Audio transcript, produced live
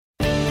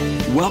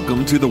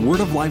Welcome to the Word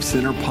of Life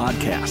Center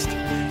podcast.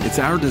 It's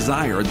our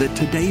desire that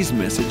today's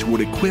message would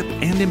equip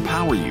and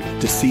empower you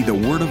to see the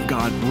Word of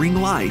God bring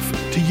life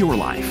to your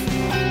life.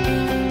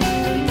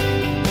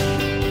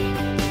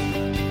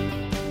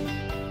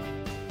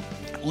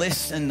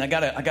 Listen, I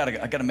got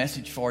a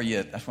message for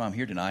you. That's why I'm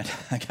here tonight.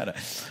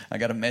 I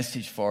got a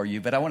message for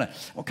you, but I want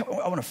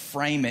to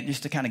frame it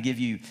just to kind of give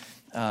you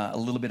a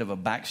little bit of a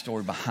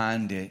backstory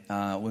behind it.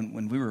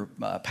 When we were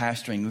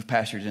pastoring, we've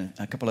pastored in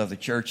a couple of other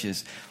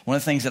churches. One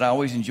of the things that I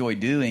always enjoy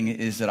doing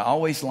is that I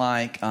always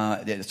like,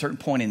 at a certain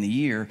point in the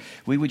year,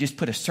 we would just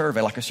put a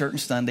survey, like a certain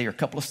Sunday or a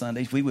couple of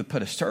Sundays, we would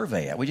put a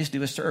survey out. We just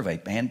do a survey,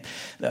 man.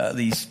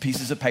 These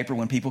pieces of paper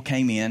when people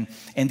came in,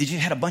 and you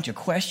had a bunch of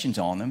questions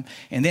on them,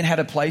 and then had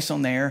a place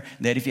on there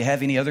that if you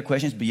have any other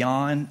questions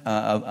beyond,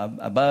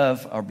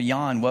 above or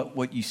beyond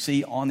what you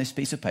see on this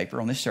piece of paper,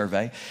 on this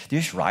survey,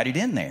 just write it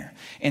in there.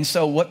 And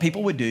so what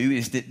people would do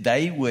is that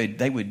they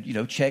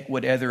would check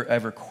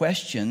whatever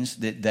questions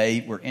that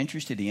they were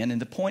interested in.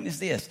 And the point is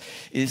this,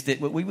 is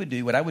that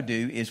what I would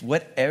do is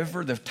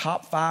whatever the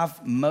top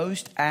 5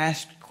 most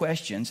asked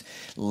questions,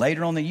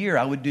 later on in the year,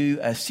 I would do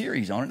a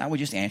series on it, and I would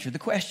just answer the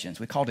questions.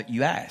 We called it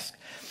You Ask.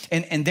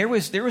 And there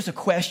was a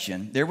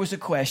question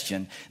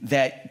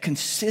that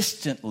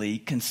consistently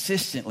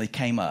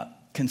came up.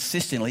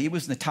 Consistently, it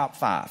was in the top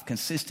 5,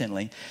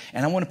 consistently.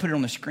 And I want to put it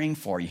on the screen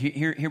for you.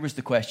 Here was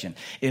the question.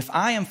 If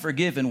I am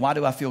forgiven, why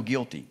do I feel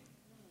guilty?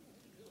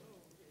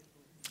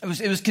 It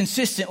was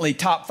consistently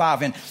top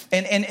 5.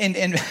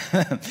 And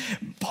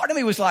part of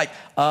me was like,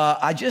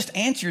 I just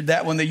answered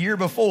that one the year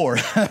before,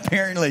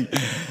 apparently.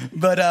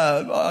 But,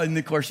 and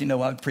of course, I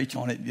would preach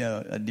on it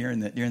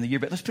during the year.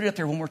 But let's put it up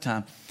there one more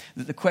time.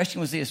 The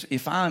question was this: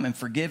 if I am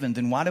forgiven,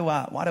 then why do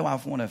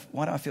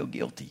I feel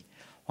guilty?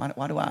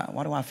 Why do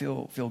I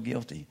feel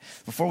guilty?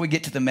 Before we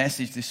get to the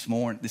message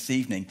this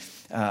evening,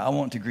 I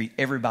want to greet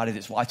everybody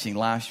that's watching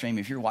live stream.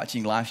 If you're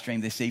watching live stream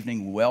this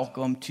evening,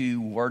 welcome to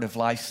Word of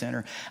Life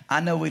Center. I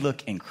know we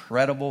look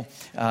incredible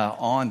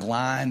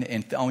online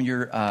and on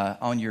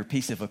your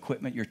piece of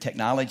equipment, your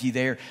technology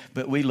there,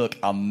 but we look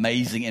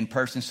amazing in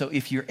person. So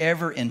if you're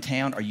ever in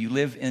town or you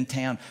live in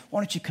town,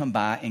 why don't you come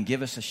by and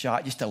give us a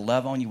shot just to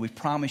love on you? We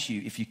promise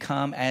you, if you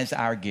come as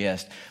our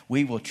guest,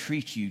 we will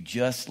treat you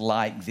just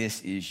like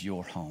this is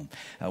your home.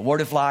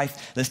 Word of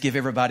Life, let's give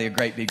everybody a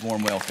great big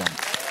warm welcome.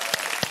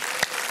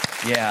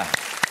 Yeah,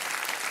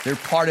 they're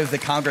part of the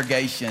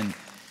congregation.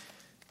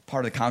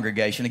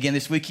 Again,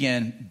 this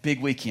weekend,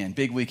 big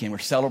weekend. We're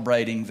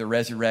celebrating the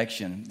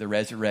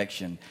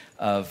resurrection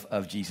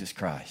of Jesus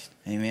Christ.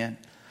 Amen.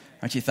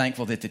 Aren't you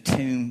thankful that the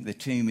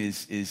tomb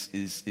is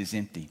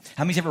empty?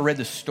 How many's ever read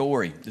the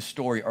story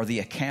or the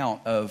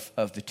account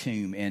of the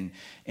tomb and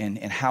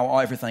how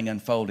everything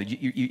unfolded?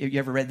 You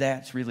ever read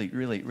that? It's really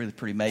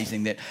pretty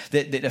amazing that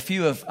a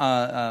few of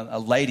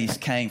ladies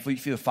came, a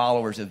few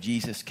followers of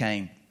Jesus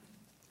came,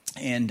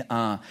 and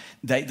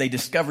they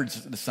discovered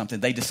something.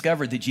 They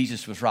discovered that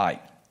Jesus was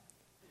right.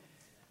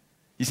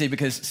 You see,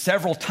 because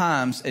several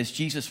times as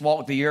Jesus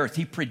walked the earth,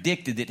 he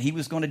predicted that he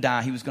was going to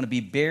die, he was going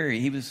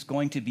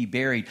to be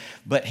buried,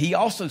 but he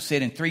also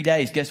said in 3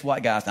 days, guess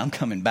what, guys, I'm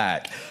coming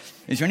back.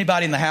 Is there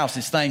anybody in the house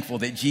that's thankful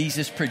that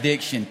Jesus'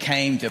 prediction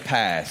came to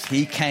pass?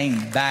 He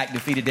came back,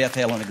 defeated death,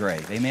 hell, and the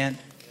grave. Amen?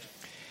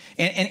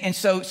 And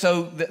so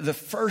the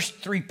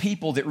first 3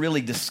 people that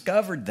really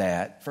discovered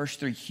that,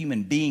 first 3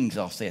 human beings,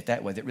 I'll say it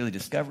that way, that really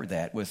discovered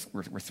that were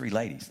 3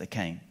 ladies. They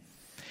came.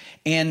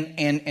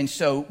 And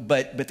so,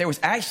 but there was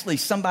actually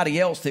somebody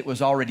else that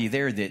was already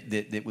there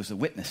that was a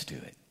witness to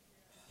it.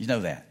 You know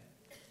that.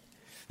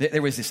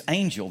 There was this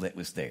angel that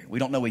was there. We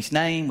don't know his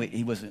name.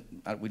 We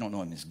don't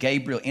know him as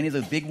Gabriel, any of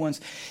those big ones.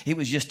 He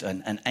was just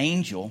an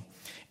angel.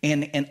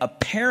 And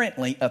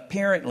apparently,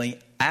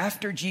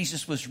 after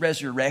Jesus was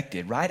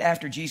resurrected, right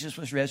after Jesus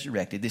was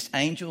resurrected, this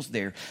angel's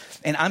there.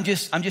 And I'm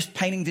just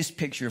painting this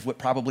picture of what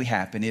probably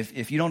happened.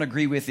 If you don't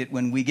agree with it,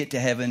 when we get to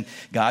heaven,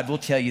 God will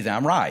tell you that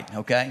I'm right,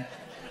 okay?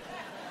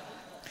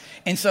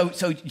 And so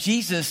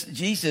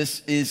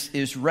Jesus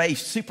is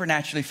raised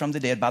supernaturally from the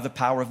dead by the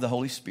power of the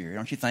Holy Spirit.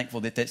 Aren't you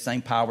thankful that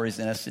same power is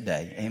in us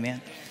today?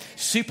 Amen.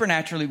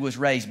 Supernaturally was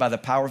raised by the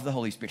power of the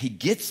Holy Spirit. He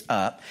gets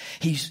up.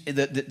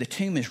 The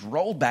tomb is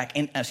rolled back,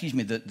 and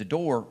the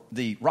door,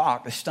 the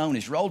rock, the stone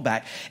is rolled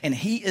back, and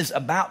he is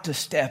about to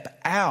step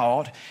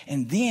out,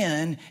 and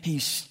then he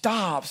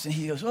stops and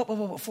he goes,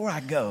 "Oh, before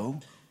I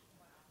go,"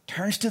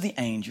 turns to the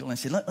angel and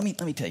said, "Let me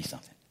tell you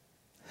something."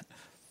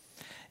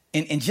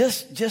 In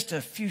just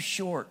a few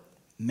short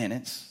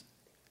minutes,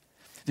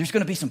 there's going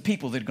to be some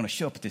people that are going to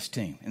show up at this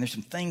tomb. And there's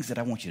some things that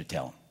I want you to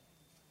tell them.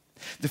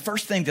 The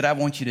first thing that I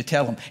want you to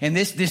tell them, and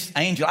this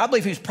angel, I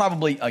believe he's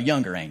probably a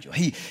younger angel.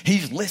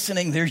 He's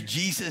listening. There's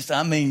Jesus.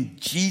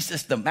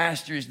 Jesus, the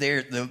master, is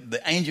there.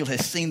 The angel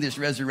has seen this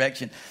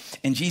resurrection.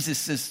 And Jesus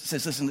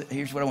says, listen,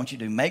 here's what I want you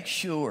to do. Make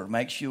sure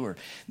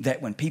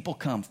that when people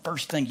come,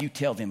 first thing you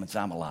tell them is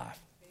I'm alive.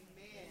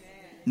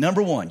 Amen.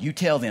 Number 1, you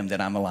tell them that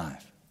I'm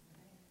alive.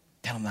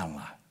 Tell them that I'm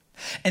alive.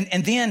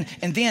 And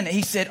then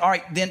he said, all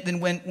right, then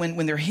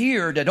when they're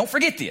here, don't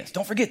forget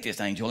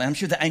this angel. And I'm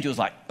sure the angel was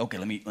like, okay,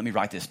 let me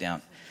write this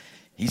down.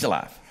 He's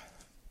alive.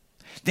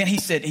 Then he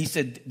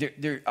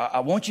said,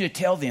 I want you to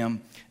tell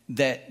them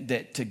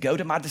that to go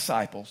to my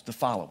disciples, the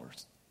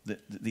followers,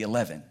 the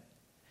 11.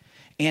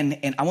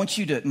 And I want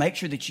you to make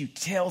sure that you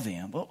tell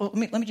them. Well,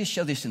 let me just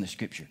show this in the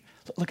scripture.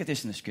 Look at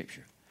this in the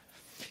scripture.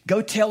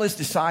 Go tell the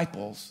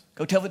disciples,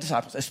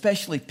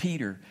 especially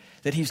Peter,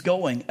 that he's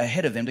going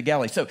ahead of them to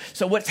Galilee.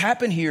 So what's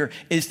happened here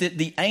is that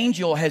the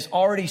angel has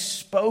already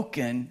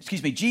spoken,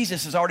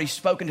 Jesus has already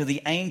spoken to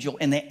the angel,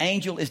 and the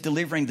angel is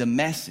delivering the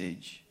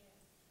message.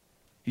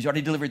 He's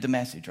already delivered the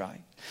message,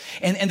 right?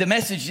 And the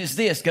message is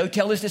this: go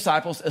tell his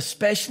disciples,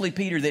 especially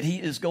Peter, that he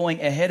is going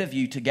ahead of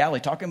you to Galilee,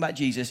 talking about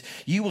Jesus.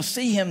 You will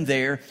see him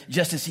there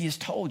just as he has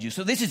told you.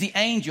 So this is the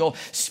angel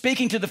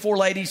speaking to the four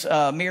ladies,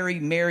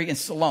 Mary, and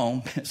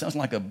Salome. It sounds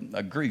like a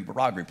group, a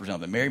rock group or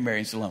something. Mary,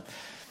 and Salome.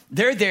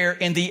 They're there,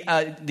 and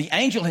the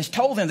angel has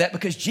told them that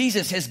because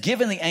Jesus has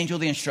given the angel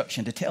the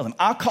instruction to tell them.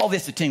 I'll call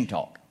this a tomb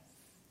talk.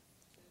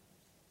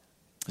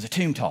 It's a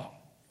tomb talk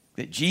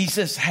that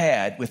Jesus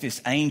had with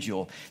this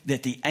angel,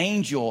 that the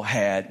angel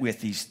had with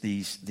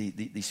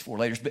these four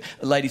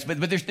ladies.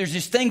 But there's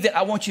this thing that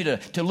I want you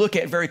to look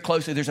at very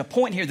closely. There's a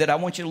point here that I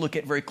want you to look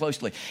at very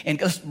closely.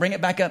 And let's bring it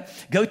back up.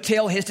 Go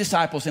tell his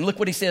disciples, and look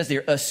what he says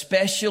there,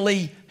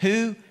 especially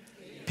who?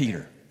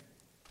 Peter.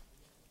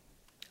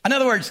 In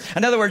other words,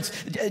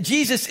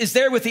 Jesus is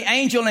there with the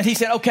angel, and he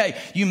said, okay,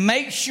 you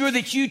make sure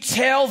that you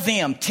tell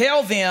them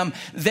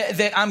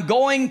that I'm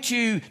going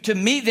to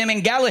meet them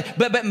in Galilee,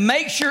 but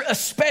make sure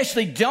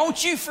especially,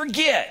 don't you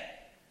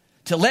forget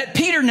to let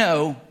Peter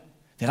know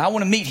that I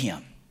want to meet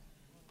him.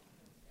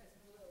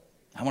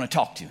 I want to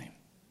talk to him.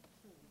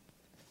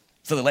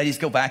 So the ladies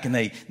go back and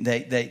they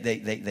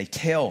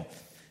tell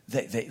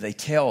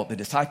the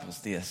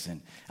disciples this,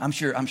 and I'm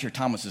sure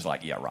Thomas is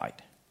like, yeah,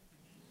 right.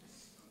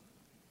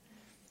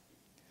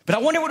 But I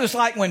wonder what it was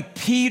like when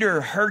Peter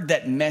heard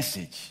that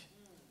message.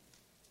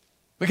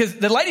 Because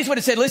the ladies would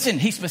have said, listen,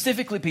 he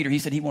specifically, Peter, he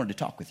said he wanted to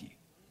talk with you.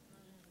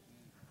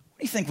 What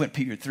do you think went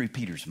through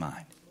Peter's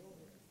mind?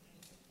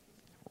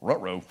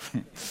 Ruh-roh.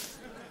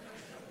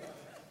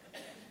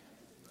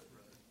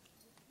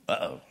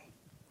 Uh-oh.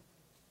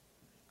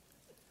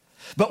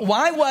 But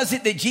why was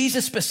it that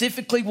Jesus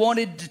specifically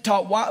wanted to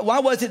talk? Why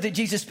was it that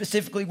Jesus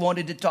specifically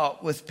wanted to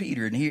talk with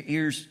Peter? And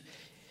here's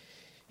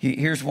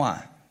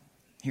why.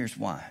 Here's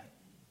why.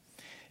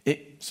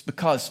 It's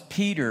because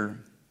Peter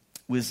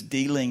was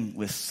dealing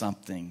with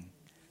something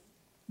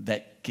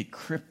that could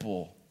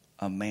cripple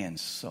a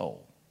man's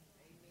soul.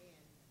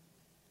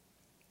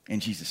 And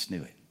Jesus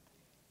knew it.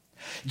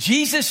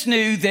 Jesus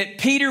knew that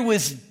Peter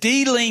was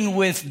dealing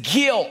with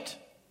guilt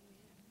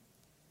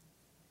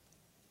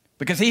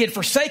because he had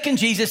forsaken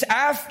Jesus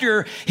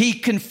after he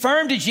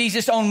confirmed to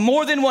Jesus on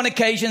more than one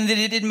occasion that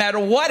it didn't matter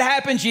what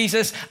happened,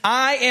 Jesus,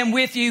 I am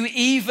with you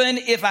even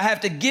if I have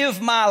to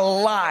give my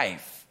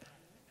life.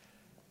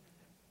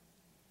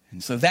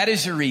 And so that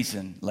is the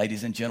reason,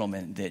 ladies and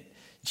gentlemen, that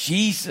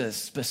Jesus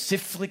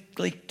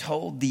specifically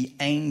told the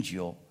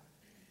angel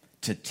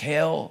to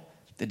tell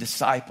the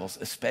disciples,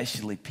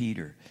 especially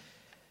Peter,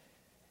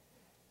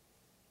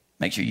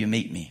 make sure you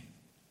meet me.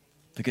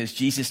 Because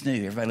Jesus knew,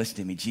 everybody listen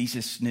to me,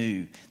 Jesus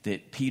knew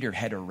that Peter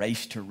had a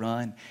race to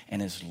run,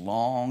 and as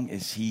long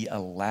as he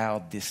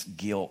allowed this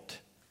guilt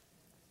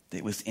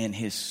that was in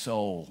his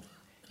soul,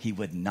 he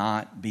would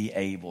not be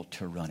able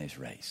to run his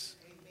race.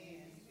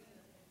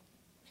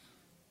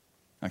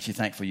 Aren't you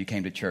thankful you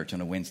came to church on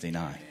a Wednesday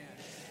night?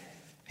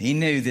 He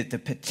knew that the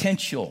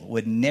potential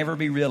would never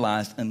be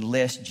realized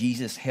unless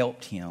Jesus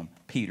helped him,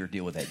 Peter,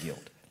 deal with that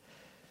guilt.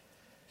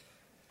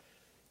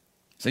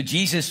 So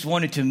Jesus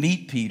wanted to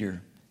meet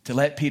Peter to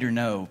let Peter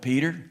know,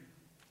 Peter,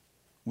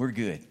 we're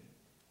good.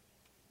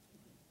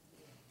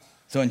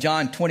 So in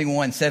John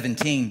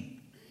 21:17,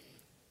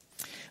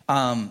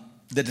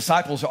 the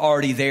disciples are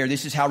already there.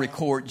 This is how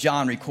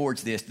John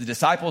records this. The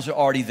disciples are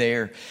already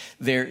there.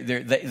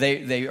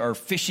 They are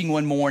fishing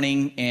one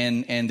morning,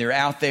 and they're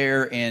out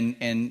there,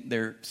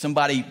 and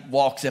somebody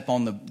walks up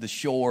on the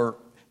shore.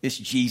 It's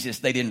Jesus.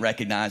 They didn't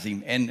recognize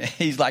him. And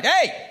he's like,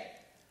 hey,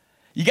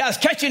 you guys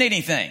catching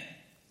anything?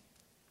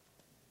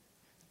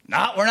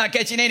 No, we're not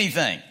catching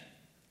anything.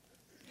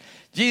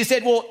 Jesus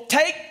said, well,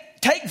 take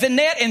the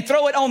net and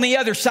throw it on the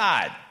other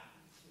side.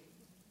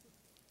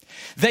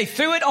 They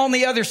threw it on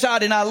the other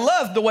side, and I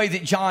love the way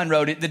that John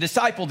wrote it, the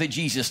disciple that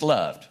Jesus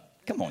loved.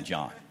 Come on,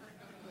 John.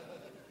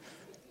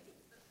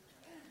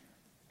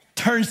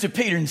 Turns to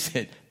Peter and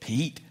said,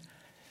 Pete,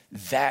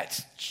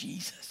 that's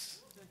Jesus.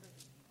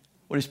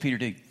 What does Peter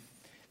do?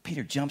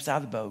 Peter jumps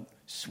out of the boat,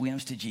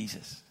 swims to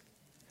Jesus.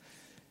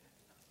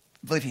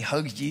 I believe he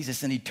hugs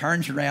Jesus, and he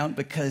turns around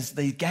because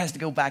he has to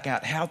go back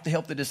out. How to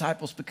help the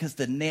disciples? Because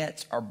the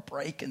nets are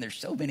breaking. There's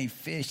so many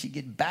fish. You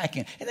get back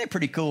in. Isn't that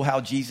pretty cool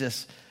how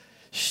Jesus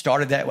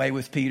started that way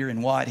with Peter,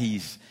 and what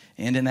he's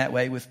ending that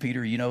way with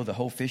Peter? You know, the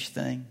whole fish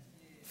thing,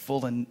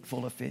 full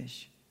of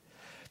fish.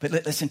 But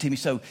listen to me.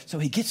 So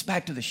he gets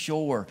back to the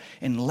shore,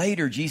 and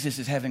later Jesus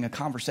is having a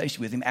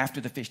conversation with him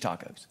after the fish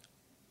tacos.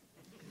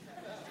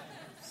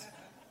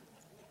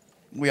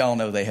 We all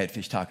know they had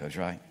fish tacos,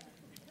 right?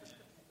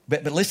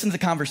 But listen to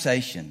the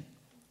conversation.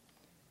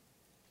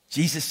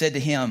 Jesus said to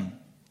him,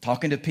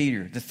 talking to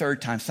Peter the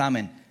third time,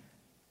 Simon,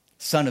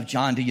 son of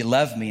John, do you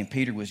love me? And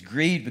Peter was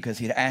grieved because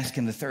he had asked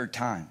him the third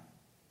time,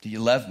 do you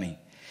love me?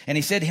 And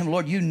he said to him,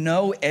 Lord, you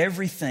know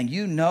everything.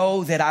 You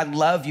know that I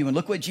love you. And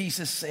look what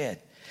Jesus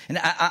said. And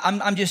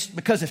I'm just,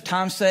 because of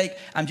time's sake,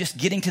 I'm just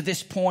getting to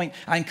this point.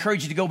 I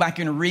encourage you to go back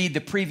and read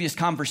the previous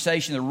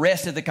conversation, the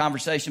rest of the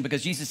conversation,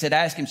 because Jesus said,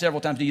 ask him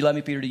several times, do you love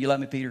me, Peter? Do you love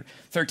me, Peter?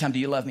 Third time, do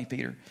you love me,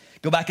 Peter?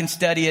 Go back and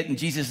study it. And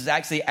Jesus is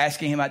actually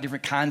asking him about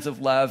different kinds of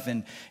love.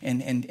 And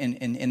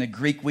in the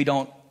Greek,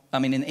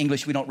 in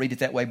English, we don't read it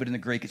that way, but in the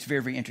Greek, it's a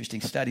very, very interesting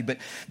study. But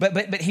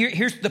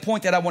here's the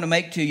point that I want to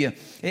make to you.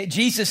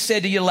 Jesus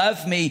said, do you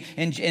love me?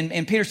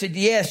 And Peter said,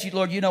 yes,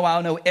 Lord, you know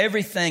I know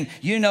everything.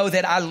 You know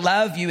that I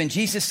love you. And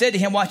Jesus said to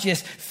him, watch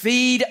this,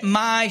 feed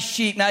my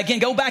sheep. Now, again,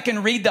 go back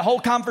and read the whole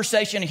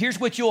conversation. And here's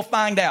what you'll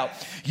find out.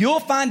 You'll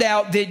find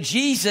out that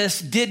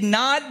Jesus did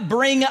not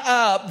bring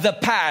up the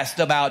past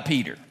about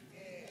Peter.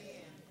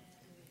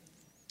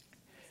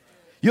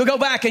 You'll go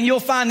back and you'll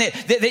find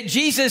that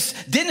Jesus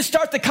didn't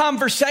start the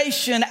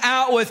conversation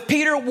out with,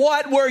 Peter,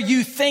 what were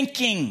you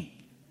thinking?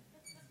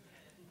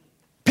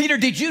 Peter,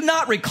 did you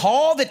not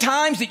recall the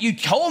times that you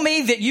told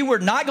me that you were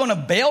not going to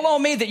bail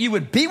on me, that you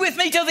would be with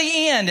me till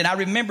the end? And I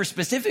remember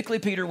specifically,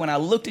 Peter, when I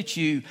looked at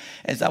you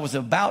as I was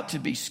about to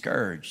be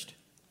scourged,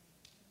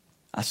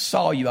 I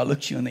saw you, I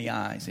looked you in the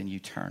eyes, and you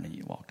turned and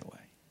you walked away.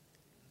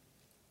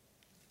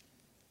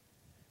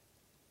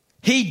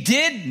 He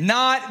did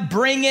not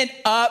bring it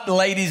up,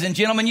 ladies and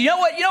gentlemen. You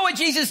know what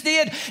Jesus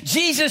did?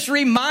 Jesus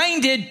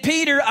reminded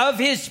Peter of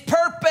his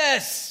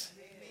purpose.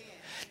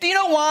 Do you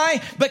know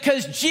why?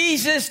 Because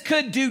Jesus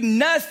could do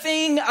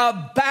nothing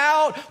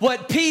about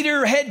what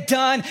Peter had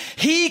done.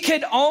 He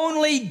could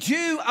only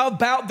do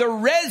about the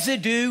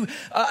residue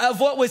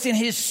of what was in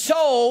his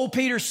soul,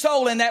 Peter's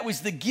soul, and that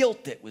was the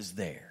guilt that was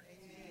there.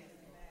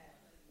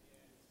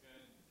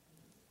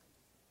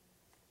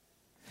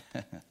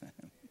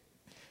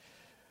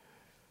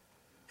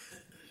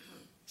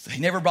 So he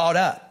never brought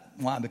up.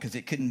 Why? Because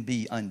it couldn't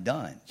be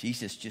undone.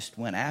 Jesus just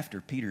went after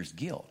Peter's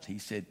guilt. He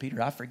said,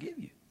 Peter, I forgive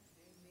you.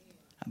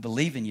 I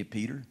believe in you,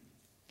 Peter.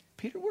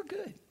 Peter, we're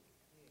good.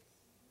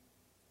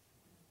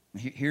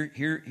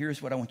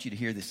 Here's what I want you to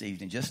hear this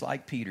evening. Just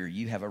like Peter,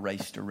 you have a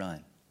race to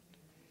run.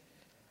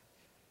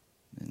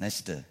 And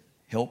that's to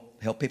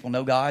help people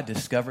know God,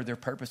 discover their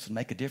purpose, and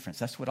make a difference.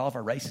 That's what all of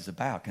our race is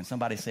about. Can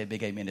somebody say a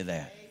big amen to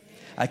that?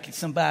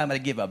 I'm going to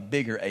give a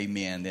bigger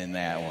amen than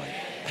that one.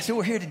 That's what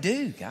we're here to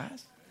do,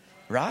 guys.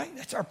 Right?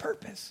 That's our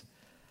purpose.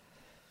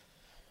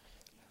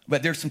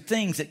 But there's some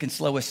things that can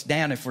slow us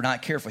down if we're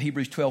not careful.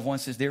 Hebrews 12:1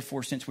 says,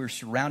 therefore, since we're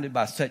surrounded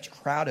by such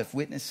crowd of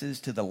witnesses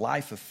to the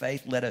life of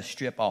faith, let us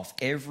strip off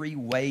every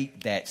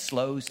weight that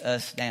slows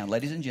us down.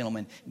 Ladies and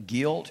gentlemen,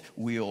 guilt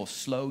will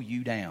slow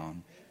you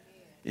down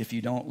if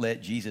you don't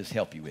let Jesus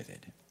help you with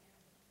it.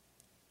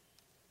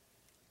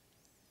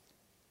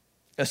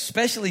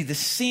 Especially the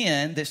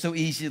sin that so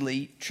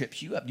easily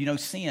trips you up. You know,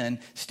 sin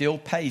still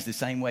pays the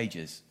same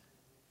wages.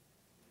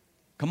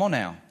 Come on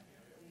now.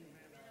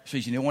 So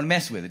you don't want to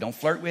mess with it. Don't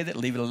flirt with it.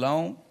 Leave it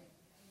alone.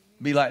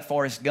 Be like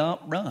Forrest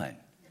Gump. Run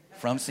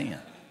from sin.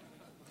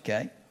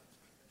 Okay?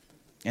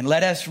 And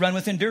let us run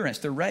with endurance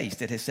the race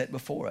that is set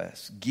before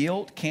us.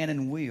 Guilt can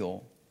and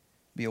will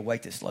be a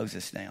weight that slows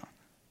us down.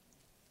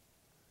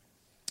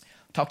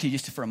 I'll talk to you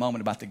just for a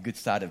moment about the good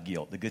side of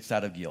guilt. The good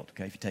side of guilt.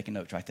 Okay? If you're taking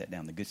notes, write that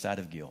down. The good side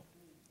of guilt.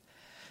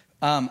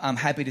 I'm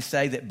happy to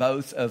say that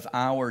both of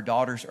our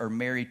daughters are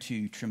married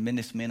to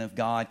tremendous men of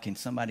God. Can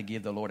somebody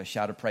give the Lord a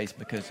shout of praise?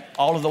 Because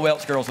all of the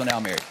Welch girls are now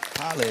married.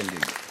 Hallelujah.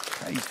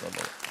 Praise the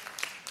Lord.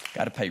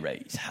 Got a pay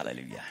raise.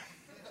 Hallelujah.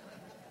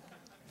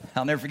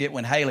 I'll never forget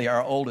when Haley,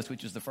 our oldest,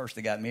 which was the first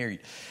that got married,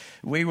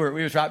 we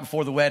was right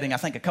before the wedding. I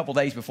think a couple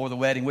days before the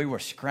wedding, we were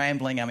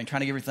scrambling. Trying to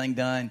get everything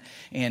done.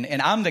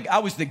 And I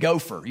was the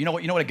gopher. You know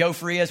what a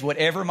gopher is?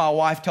 Whatever my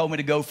wife told me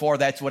to go for,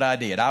 that's what I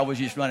did. I was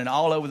just running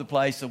all over the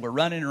place. So we're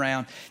running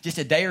around just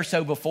a day or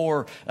so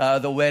before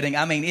the wedding.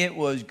 It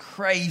was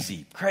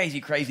crazy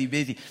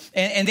busy.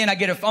 And then I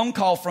get a phone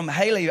call from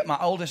Haley,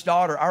 our oldest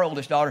daughter,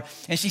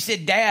 and she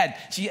said, Dad,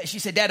 she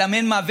said, Dad, I'm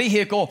in my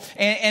vehicle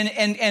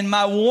and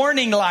my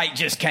warning light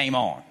just came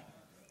on.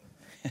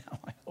 I'm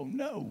like, oh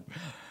no.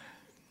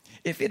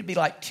 If it'd be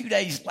like 2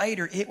 days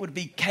later, it would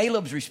be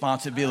Caleb's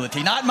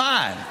responsibility, not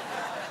mine.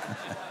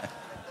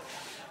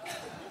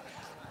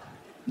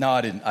 No,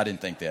 I didn't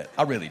think that.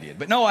 I really did.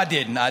 But no, I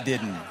didn't. But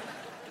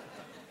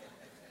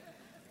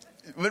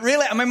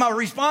really, my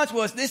response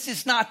was, this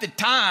is not the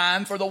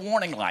time for the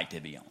warning light to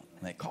be on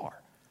in that car,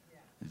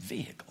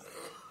 vehicle.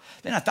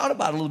 Then I thought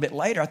about it a little bit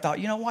later. I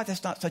thought, you know what?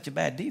 That's not such a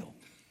bad deal.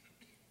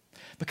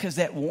 Because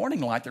that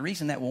warning light, the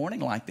reason that warning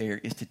light there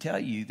is to tell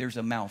you there's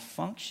a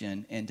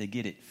malfunction and to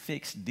get it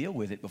fixed, deal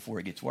with it before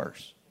it gets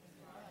worse.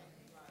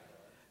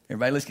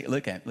 Everybody,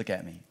 look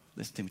at me.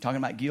 Listen to me. Talking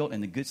about guilt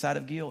and the good side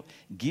of guilt.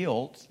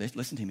 Guilt,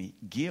 listen to me.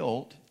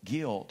 Guilt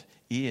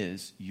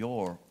is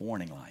your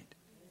warning light.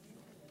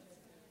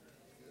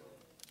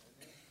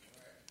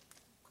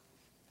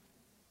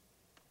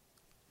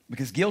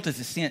 Because guilt is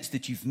a sense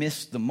that you've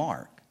missed the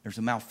mark. There's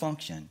a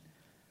malfunction.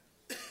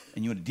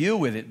 And you want to deal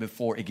with it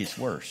before it gets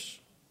worse.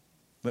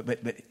 But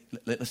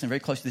listen very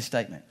close to this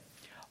statement.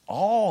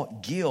 All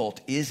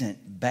guilt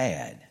isn't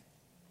bad.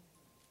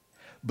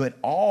 But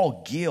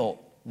all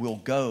guilt will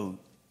go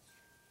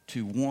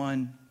to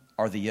one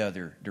or the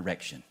other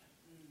direction.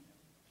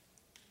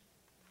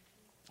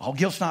 All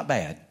guilt's not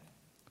bad,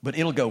 but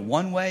it'll go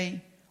one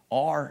way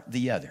or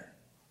the other.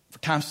 For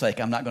time's sake,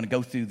 I'm not going to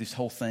go through this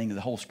whole thing,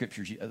 the whole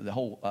scriptures, the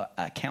whole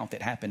account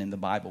that happened in the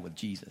Bible with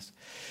Jesus.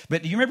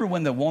 But do you remember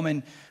when the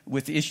woman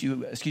with the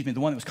issue, the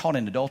one that was caught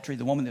in adultery,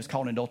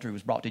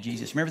 was brought to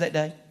Jesus? Remember that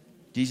day?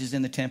 Jesus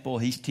in the temple,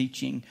 he's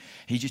teaching.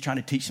 He's just trying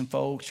to teach some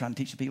folks, trying to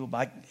teach some people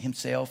about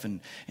himself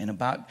and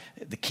about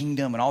the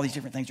kingdom and all these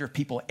different things. There are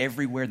people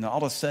everywhere. And all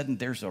of a sudden,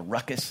 there's a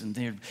ruckus.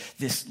 And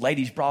this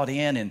lady's brought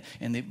in.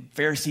 And the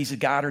Pharisees have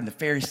got her. And the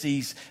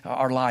Pharisees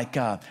are like,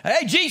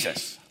 hey,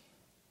 Jesus,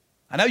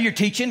 I know you're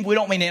teaching. We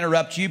don't mean to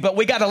interrupt you, but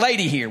we got a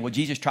lady here. Well,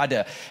 Jesus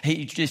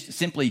he just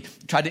simply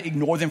tried to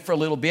ignore them for a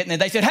little bit. And then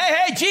they said,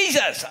 hey,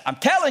 Jesus, I'm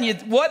telling you,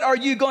 what are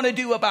you going to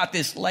do about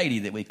this lady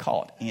that we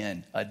caught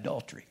in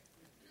adultery?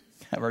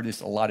 I've heard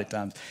this a lot of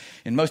times.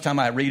 And most time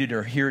I read it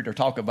or hear it or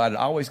talk about it,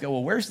 I always go,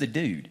 well, where's the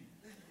dude?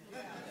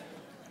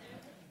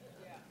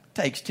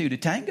 Takes two to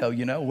tango,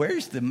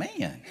 Where's the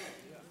man?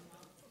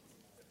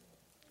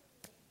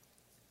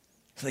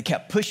 So they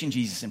kept pushing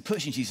Jesus.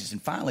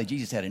 And finally,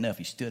 Jesus had enough.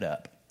 He stood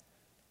up.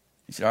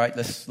 He said, all right,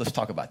 let's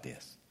talk about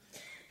this.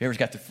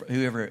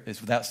 Whoever is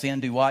without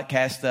sin, do what?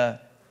 Cast the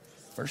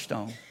first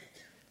stone.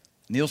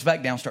 Kneels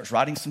back down, starts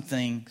writing some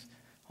things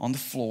on the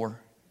floor.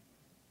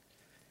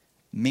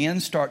 Men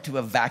start to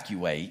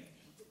evacuate.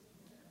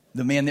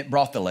 The men that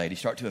brought the lady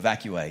start to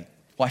evacuate.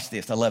 Watch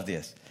this. I love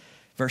this.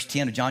 Verse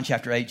 10 of John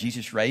chapter 8,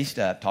 Jesus raised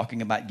up,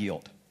 talking about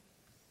guilt.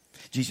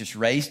 Jesus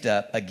raised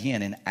up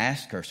again and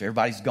asked her, so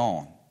everybody's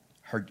gone.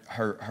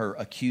 Her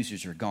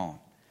accusers are gone.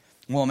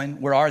 Woman,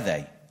 where are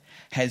they?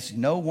 Has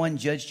no one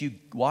judged you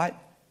what?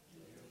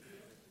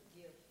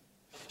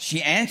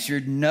 She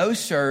answered, no,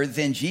 sir.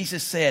 Then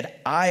Jesus said,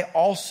 I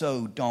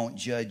also don't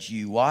judge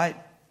you what?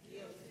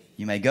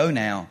 You may go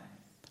now.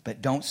 But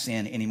don't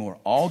sin anymore.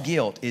 All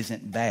guilt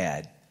isn't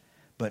bad,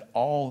 but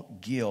all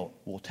guilt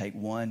will take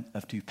one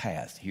of two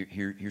paths.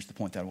 Here's the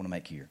point that I want to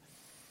make here.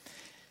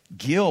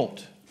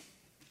 Guilt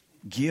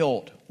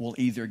will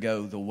either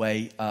go the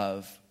way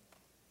of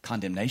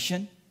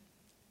condemnation,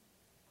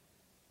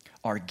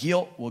 or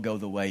guilt will go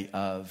the way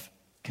of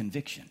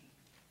conviction.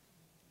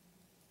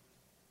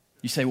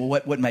 You say, well,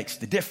 what makes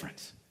the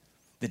difference?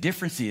 The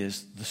difference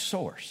is the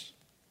source.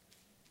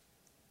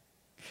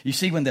 You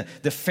see, when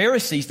the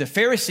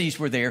Pharisees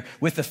were there,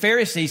 with the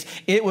Pharisees,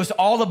 it was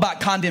all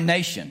about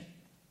condemnation.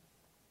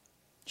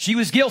 She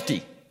was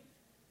guilty.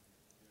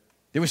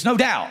 There was no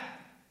doubt.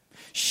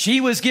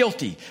 She was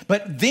guilty.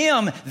 But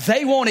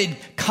they wanted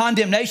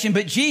condemnation,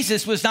 but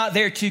Jesus was not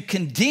there to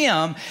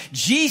condemn.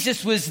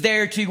 Jesus was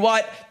there to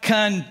what?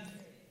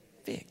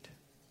 Convict.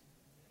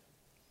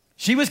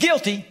 She was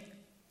guilty.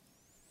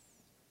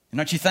 And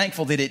aren't you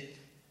thankful that it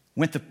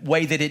went the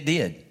way that it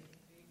did?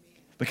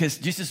 Because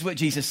this is what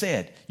Jesus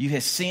said. You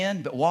have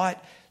sinned, but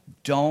what?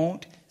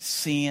 Don't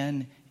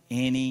sin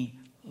any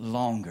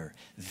longer.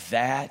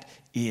 That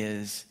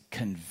is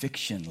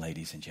conviction,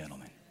 ladies and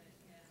gentlemen.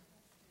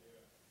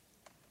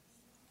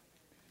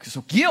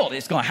 So guilt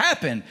is going to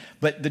happen,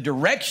 but the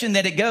direction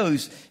that it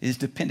goes is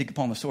depending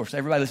upon the source.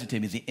 Everybody listen to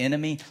me. The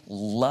enemy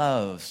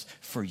loves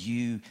for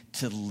you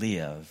to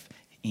live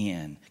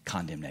in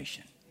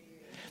condemnation.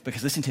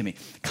 Because listen to me,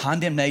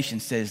 condemnation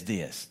says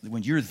this.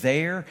 When you're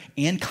there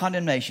in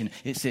condemnation,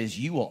 it says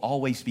you will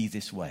always be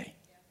this way.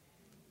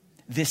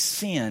 This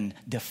sin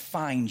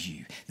defines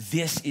you.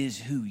 This is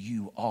who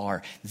you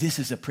are. This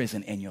is a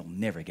prison and you'll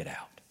never get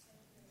out.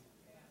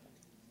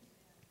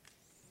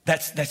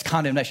 That's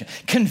condemnation.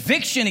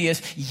 Conviction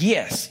is,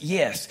 yes,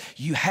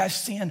 you have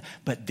sin,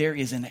 but there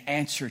is an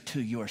answer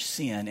to your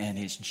sin, and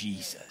it's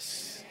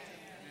Jesus.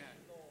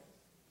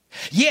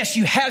 Yes,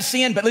 you have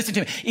sinned, but listen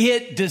to me.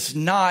 It does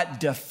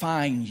not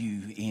define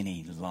you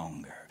any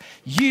longer.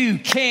 You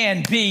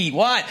can be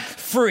what?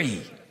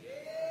 Free.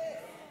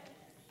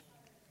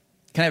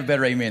 Can I have a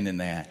better amen than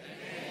that?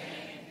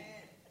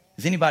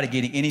 Is anybody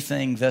getting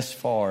anything thus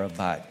far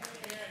about,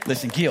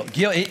 listen, guilt?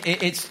 Guilt,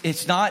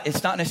 it's not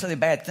necessarily a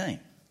bad thing.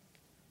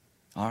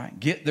 All right.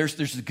 There's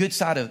the good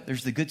side of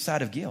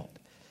guilt.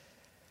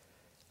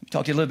 Let me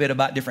talk to you a little bit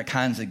about different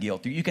kinds of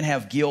guilt. You can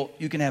have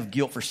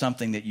guilt for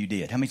something that you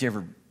did. How many's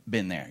ever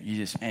been there?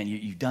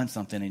 You've done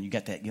something and you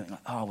got that guilt.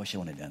 Like, oh, I wish I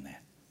wouldn't have done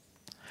that.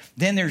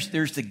 Then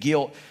there's the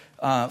guilt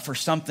for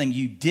something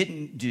you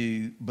didn't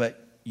do,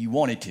 but you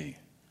wanted to.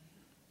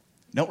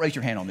 Don't raise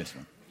your hand on this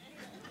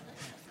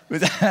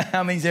one.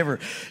 How many's ever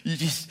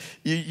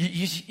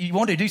you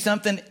wanted to do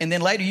something and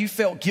then later you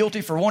felt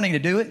guilty for wanting to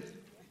do it?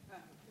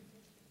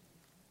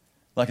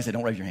 Like I said,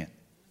 don't raise your hand.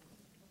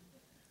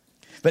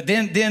 But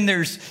then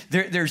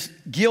there's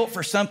guilt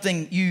for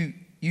something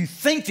you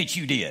think that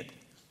you did.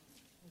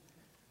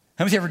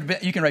 How many's ever,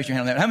 you can raise your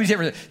hand on that. How many's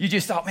ever, you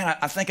just thought, man,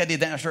 I think I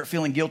did that, and I start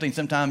feeling guilty, and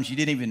sometimes you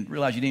didn't even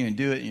realize you didn't even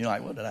do it, and you're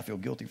like, what did I feel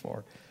guilty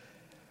for?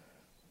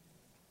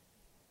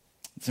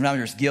 Sometimes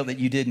there's guilt that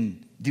you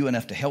didn't do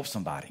enough to help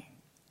somebody.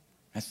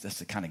 That's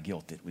the kind of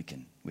guilt that we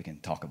can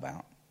talk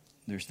about.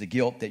 There's the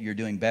guilt that you're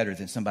doing better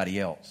than somebody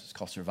else. It's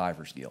called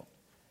survivor's guilt.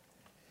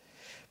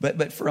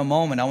 But for a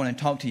moment, I want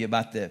to talk to you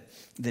about the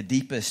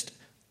deepest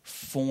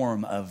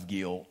form of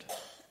guilt.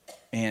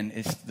 And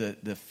it's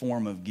the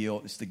form of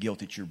guilt. It's the guilt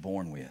that you're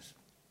born with.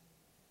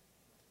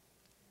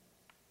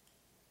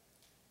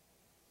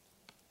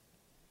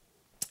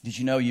 Did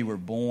you know you were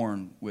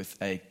born with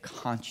a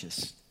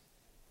consciousness?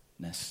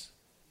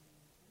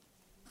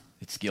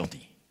 It's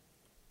guilty.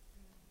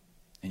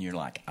 And you're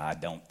like, I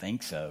don't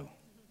think so.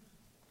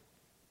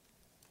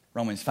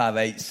 Romans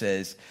 5:8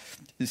 says,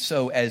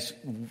 so as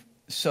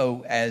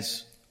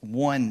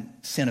one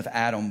sin of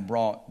Adam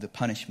brought the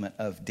punishment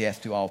of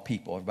death to all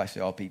people. Everybody say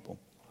all people.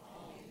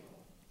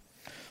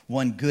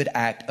 One good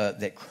act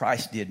that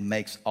Christ did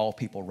makes all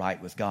people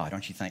right with God.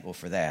 Aren't you thankful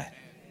for that?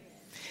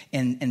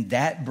 And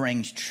that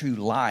brings true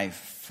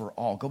life for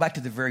all. Go back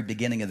to the very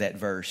beginning of that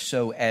verse.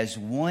 So as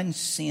one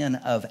sin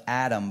of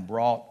Adam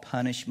brought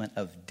punishment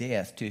of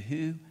death to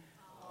who?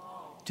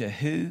 To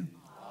who?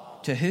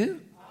 To who?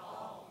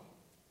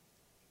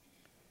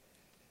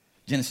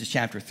 Genesis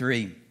chapter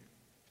 3.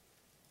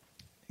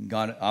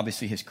 God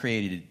obviously has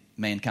created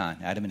mankind,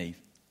 Adam and Eve.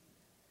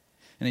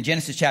 And in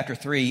Genesis chapter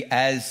 3,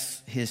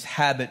 as his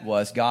habit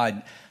was,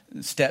 God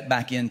stepped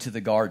back into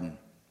the garden,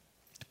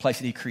 the place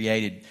that he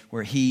created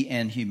where he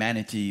and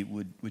humanity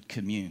would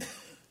commune.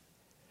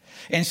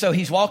 And so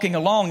he's walking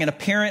along, and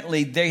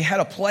apparently he had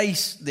a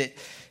place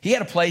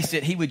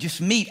that he would just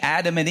meet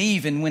Adam and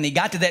Eve. And when he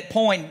got to that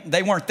point,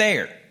 they weren't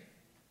there.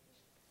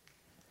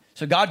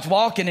 So God's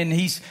walking, and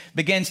he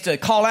begins to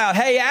call out,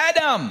 hey,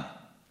 Adam,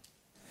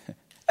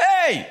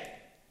 hey.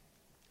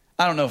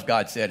 I don't know if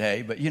God said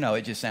hey, but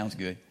it just sounds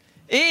good.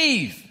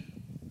 Eve,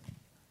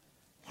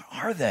 where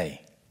are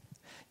they?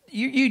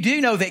 You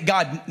do know that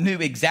God knew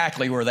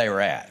exactly where they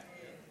were at,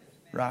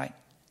 right?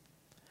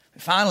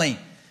 Finally,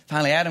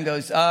 Adam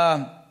goes,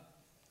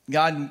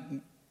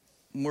 God,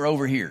 we're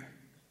over here,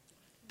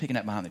 picking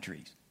up behind the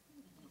trees.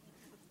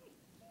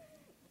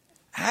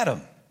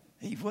 Adam,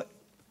 Eve,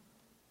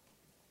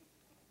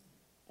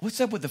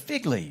 what's up with the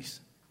fig leaves?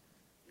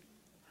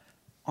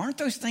 Aren't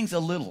those things a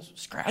little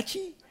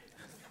scratchy?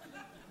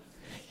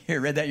 You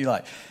ever read that? You're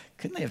like,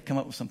 couldn't they have come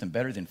up with something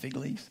better than fig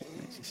leaves?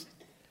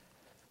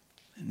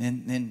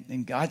 And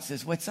then God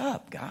says, what's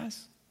up,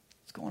 guys?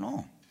 What's going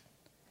on?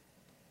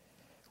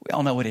 We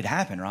all know what had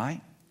happened,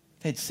 right?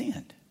 They'd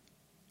sinned.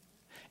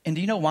 And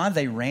do you know why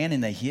they ran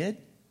and they hid?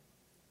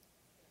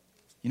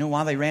 You know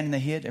why they ran and they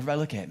hid? Everybody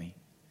look at me.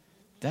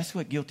 That's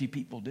what guilty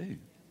people do.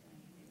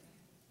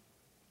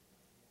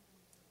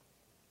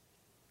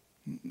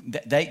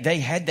 They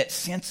had that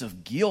sense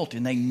of guilt,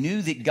 and they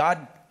knew that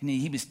God,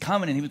 he was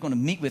coming and he was going to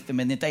meet with them,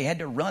 and that they had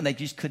to run. They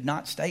just could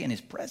not stay in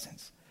his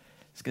presence.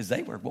 It's because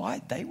they were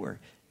what? They were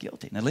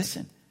guilty. Now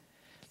listen,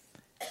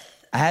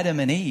 Adam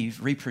and Eve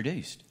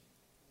reproduced.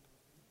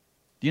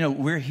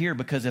 We're here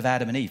because of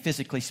Adam and Eve.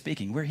 Physically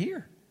speaking, we're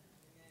here.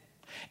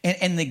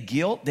 And the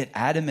guilt that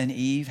Adam and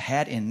Eve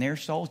had in their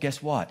souls,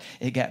 guess what?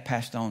 It got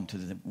passed on to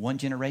the one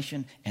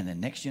generation, and the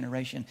next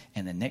generation,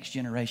 and the next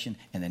generation,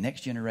 and the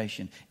next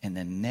generation, and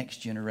the next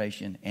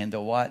generation, and the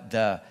what?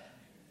 The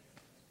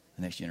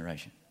next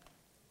generation.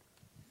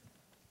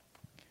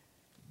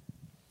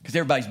 Because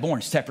everybody's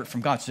born separate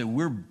from God, so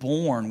we're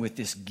born with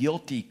this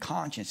guilty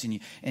conscience, and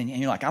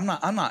you're like, I'm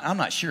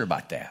not sure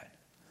about that.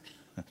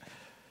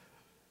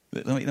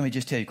 But let me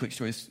just tell you a quick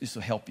story. This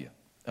will help you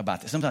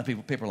about this. Sometimes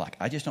people are like,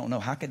 I just don't know.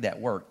 How could that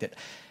work? That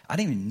I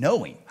didn't even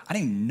know him. I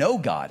didn't even know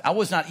God. I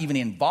was not even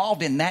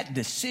involved in that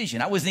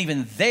decision. I wasn't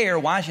even there.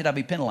 Why should I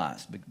be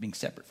penalized being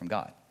separate from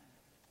God?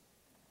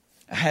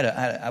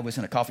 I was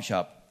in a coffee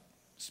shop.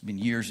 It's been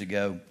years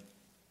ago.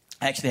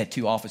 I actually had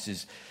two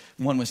offices.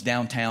 One was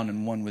downtown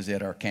and one was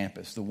at our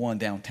campus. The one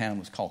downtown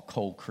was called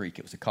Cold Creek.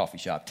 It was a coffee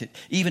shop.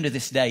 Even to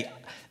this day,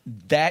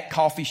 that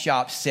coffee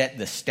shop set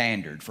the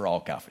standard for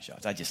all coffee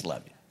shops. I just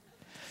loved it.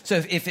 So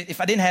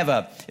if I didn't have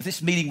if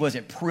this meeting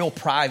wasn't real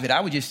private,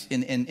 I would just,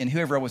 and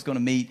whoever I was going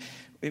to meet,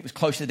 it was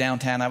close to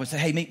downtown, I would say,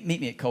 hey, meet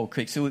me at Cold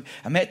Creek. So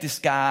I met this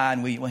guy,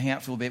 and we hung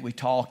out for a little bit. We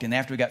talked, and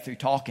after we got through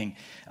talking,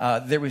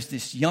 there was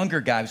this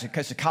younger guy. It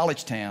was a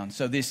college town.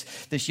 So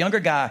this younger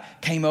guy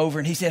came over,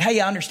 and he said, hey,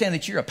 I understand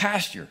that you're a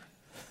pastor.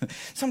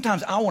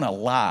 Sometimes I want to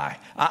lie.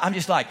 I'm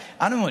just like,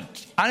 I don't want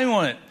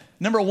to.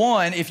 Number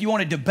one, if you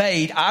want to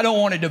debate, I don't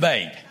want to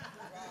debate.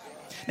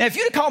 Now, if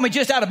you'd have called me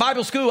just out of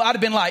Bible school, I'd have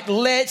been like,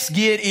 let's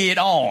get it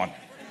on.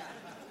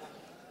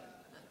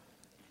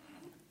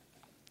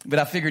 But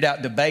I figured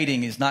out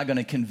debating is not going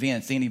to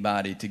convince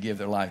anybody to give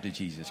their life to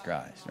Jesus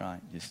Christ, right?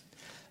 Just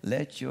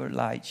let your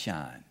light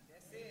shine,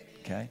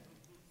 okay?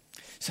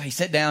 So he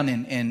sat down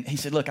and he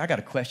said, look, I got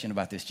a question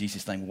about this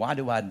Jesus thing. Why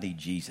do I need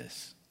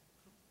Jesus?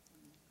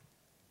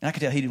 And I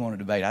could tell he didn't want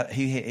to debate.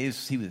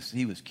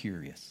 He was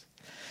curious.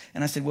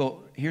 And I said,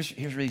 well, here's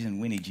the reason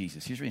we need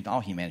Jesus. Here's the reason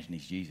all humanity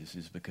needs Jesus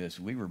is because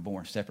we were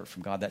born separate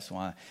from God. That's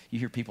why you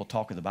hear people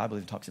talk, or the Bible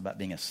even talks about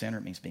being a sinner.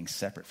 It means being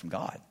separate from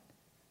God.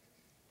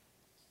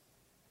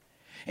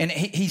 And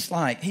he's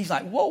like,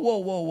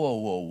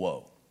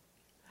 whoa.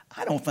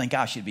 I don't think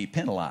I should be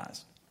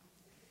penalized.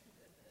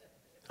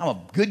 I'm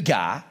a good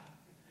guy.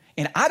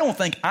 And I don't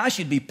think I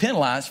should be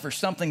penalized for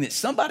something that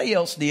somebody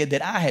else did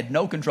that I had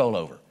no control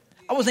over.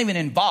 I wasn't even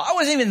involved. I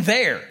wasn't even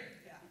there.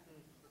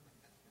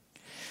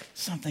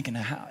 So I'm thinking,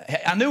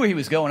 I knew where he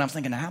was going. I'm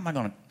thinking, how am I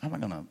going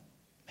to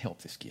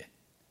help this kid?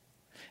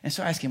 And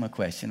so I asked him a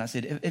question. I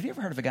said, have you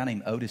ever heard of a guy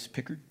named Otis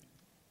Pickard?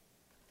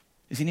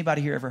 Has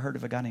anybody here ever heard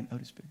of a guy named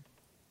Otis Pickard?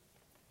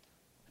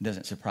 It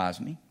doesn't surprise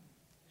me.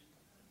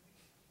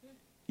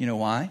 You know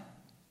why?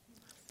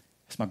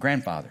 It's my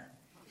grandfather.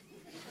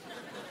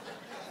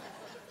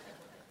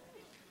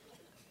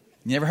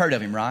 You never heard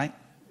of him, right?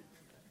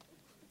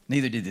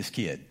 Neither did this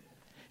kid.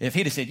 If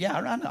he'd have said, yeah,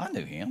 I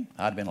knew him,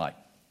 I'd have been like,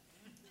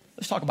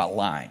 let's talk about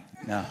lying.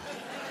 No.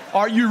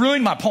 Or you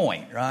ruined my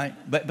point, right?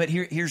 But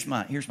here's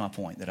my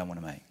point that I want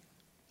to make.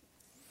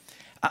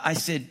 I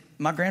said,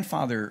 my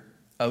grandfather,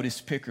 Otis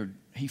Pickard,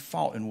 he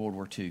fought in World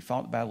War II,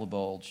 fought the Battle of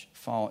Bulge,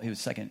 he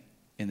was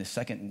in the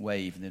second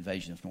wave in the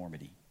invasion of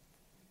Normandy.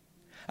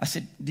 I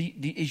said,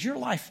 is your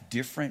life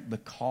different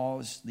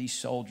because these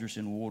soldiers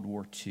in World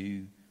War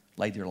II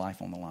laid their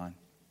life on the line?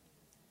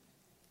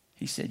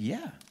 He said,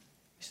 yeah.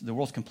 He said, the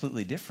world's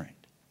completely different.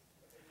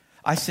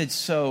 I said,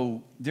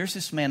 so there's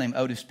this man named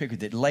Otis Pickard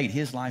that laid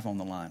his life on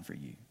the line for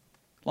you,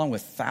 along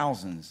with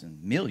thousands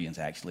and millions,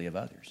 actually, of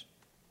others.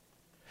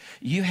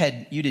 You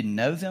didn't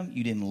know them,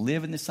 you didn't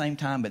live in the same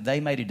time, but they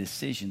made a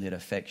decision that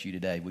affects you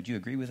today. Would you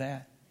agree with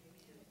that?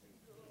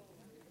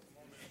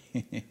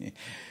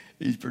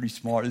 He's pretty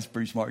smart. He's a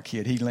pretty smart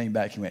kid. He leaned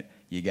back and went,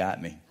 you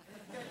got me.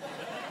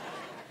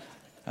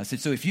 I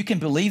said, so if you can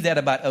believe that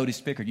about Otis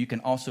Pickard, you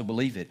can also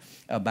believe it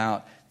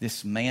about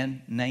this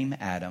man named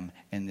Adam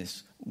and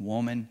this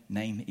woman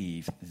named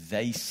Eve.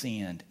 They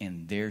sinned,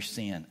 and their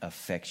sin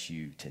affects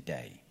you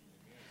today.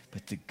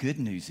 But the good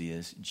news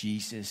is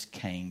Jesus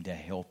came to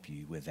help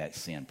you with that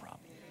sin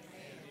problem.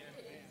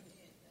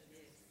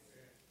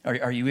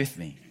 Are you with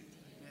me?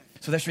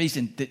 So that's the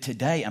reason that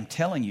today I'm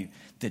telling you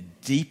the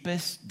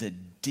deepest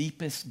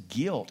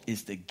guilt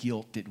is the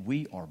guilt that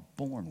we are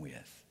born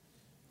with.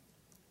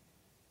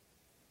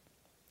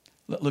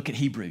 Look at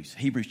Hebrews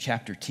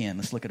chapter 10.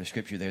 Let's look at a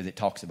scripture there that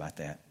talks about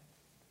that.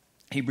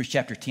 Hebrews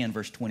chapter 10,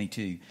 verse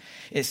 22.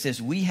 It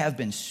says, we have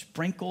been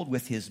sprinkled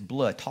with his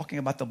blood, talking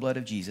about the blood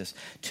of Jesus,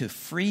 to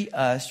free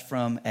us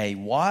from a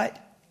what?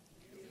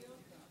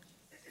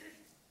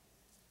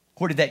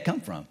 Where did that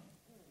come from?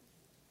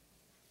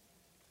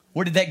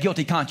 Where did that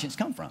guilty conscience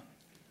come from?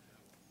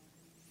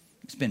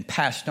 It's been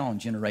passed on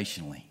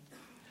generationally.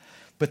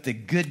 But the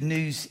good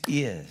news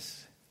is,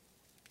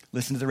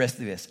 listen to the rest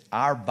of this.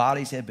 Our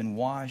bodies have been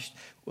washed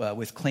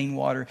with clean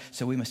water,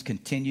 so we must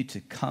continue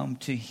to come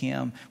to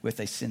him with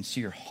a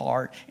sincere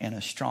heart and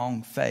a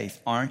strong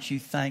faith. Aren't you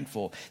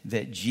thankful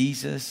that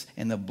Jesus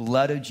and the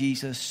blood of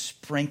Jesus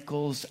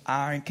sprinkles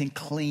and can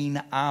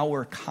clean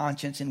our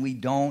conscience, and we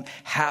don't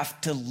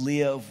have to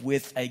live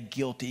with a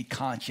guilty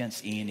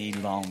conscience any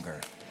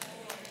longer?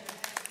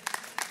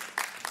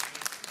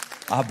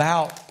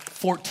 About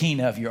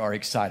 14 of you are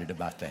excited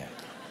about that.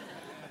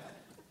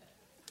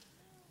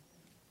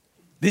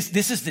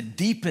 This is the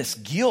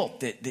deepest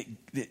guilt that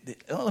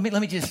let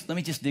me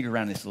just dig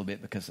around this a little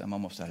bit because I'm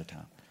almost out of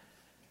time.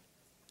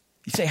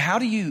 You say, how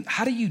do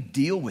you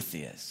deal with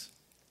this?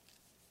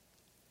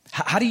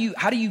 How do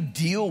you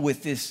deal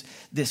with this?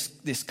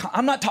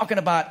 I'm not talking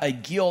about a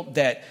guilt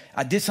that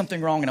I did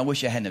something wrong and I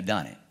wish I hadn't have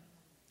done it.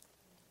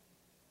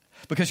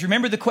 Because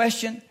remember the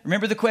question.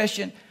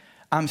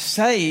 I'm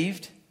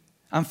saved,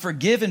 I'm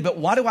forgiven, but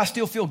why do I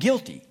still feel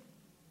guilty?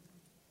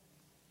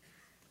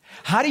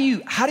 How do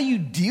you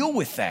deal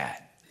with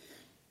that?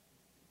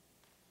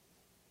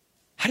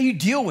 How do you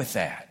deal with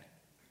that?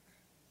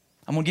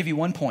 I'm going to give you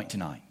 1 point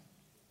tonight.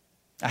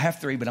 I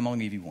have 3, but I'm only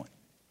going to give you 1.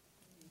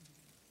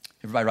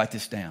 Everybody write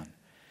this down.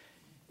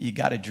 You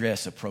got to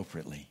dress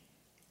appropriately.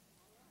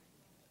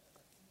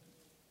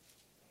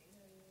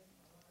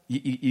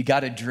 You got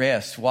to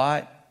dress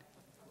what?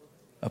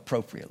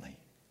 Appropriately.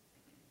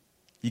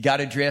 You got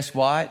to dress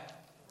what?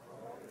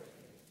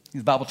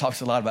 The Bible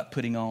talks a lot about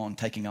putting on,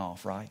 taking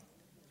off, right?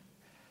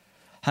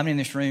 How many in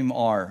this room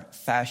are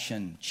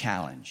fashion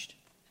challenged?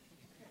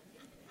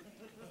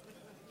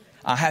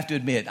 I have to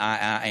admit,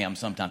 I am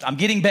sometimes. I'm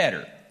getting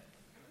better.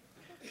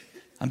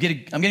 I'm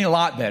getting a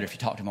lot better if you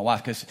talk to my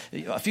wife, because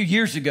a few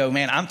years ago,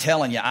 man, I'm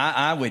telling you,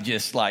 I'd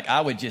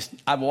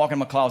walk in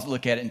my closet,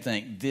 look at it, and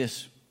think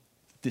this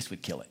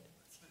would kill it.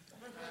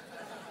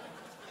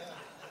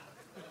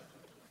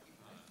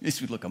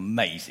 This would look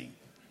amazing.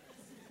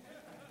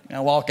 And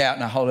I walk out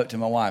and I hold it to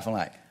my wife. I'm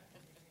like,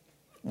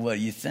 what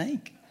do you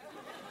think?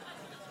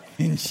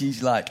 And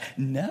she's like,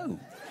 no.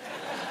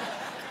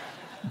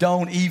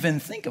 don't even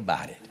think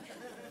about it.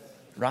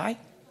 Right?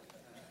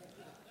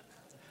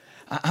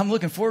 I'm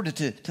looking forward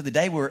to the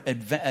day where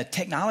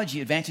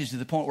technology advances to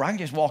the point where I can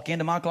just walk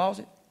into my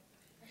closet,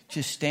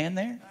 just stand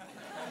there.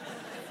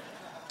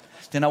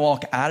 Then I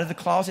walk out of the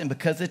closet, and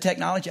because of the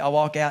technology, I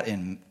walk out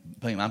and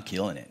boom, I'm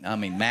killing it. I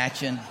mean,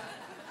 matching.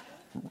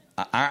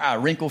 I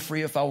wrinkle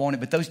free if I want it,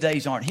 but those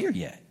days aren't here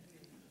yet.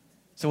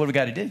 So what do we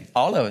got to do?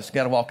 All of us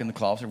got to walk in the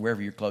closet or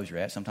wherever your clothes are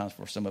at. Sometimes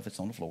for some of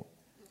it's on the floor,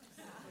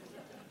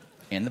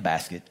 in the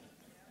basket.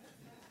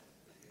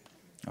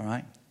 All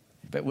right?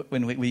 But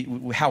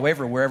when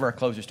however, wherever our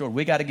clothes are stored,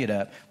 we got to get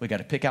up. We got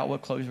to pick out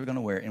what clothes we're going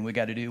to wear, and we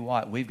got to do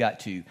what? We've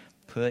got to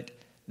put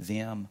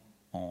them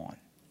on.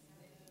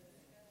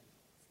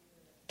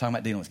 Talking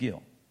about dealing with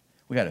guilt.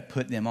 We got to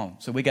put them on.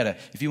 So we got to,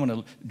 if you want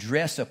to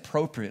dress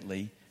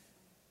appropriately,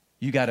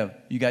 you got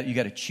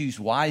to choose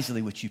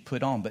wisely what you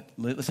put on. But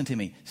listen to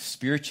me,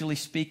 spiritually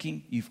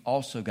speaking, you've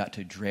also got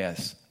to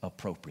dress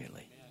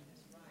appropriately.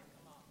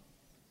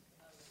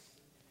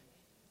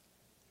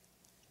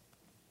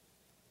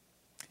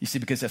 You see,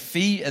 because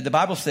the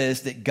Bible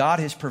says that God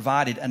has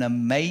provided an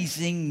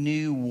amazing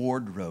new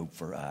wardrobe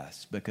for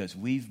us because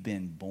we've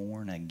been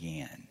born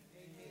again.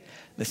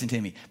 Listen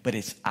to me, but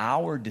it's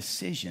our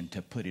decision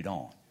to put it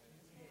on.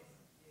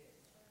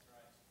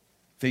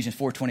 Ephesians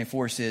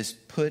 4:24 says,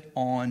 put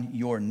on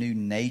your new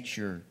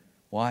nature,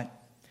 what?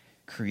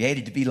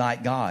 Created to be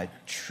like God,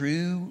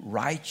 true,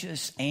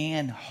 righteous,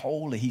 and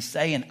holy. He's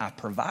saying, I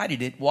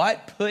provided it.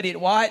 What? Put it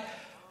what?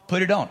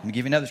 Put it on. Let me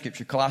give you another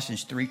scripture.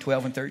 Colossians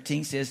 3:12 and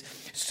 13 says,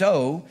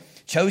 so,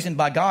 chosen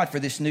by God for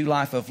this new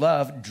life of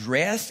love,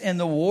 dress in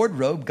the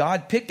wardrobe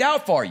God picked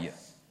out for you.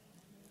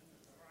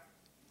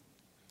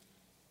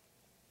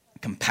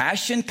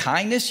 Compassion,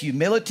 kindness,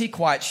 humility,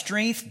 quiet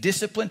strength,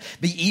 discipline,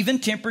 be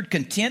even-tempered,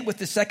 content with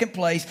the second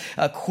place,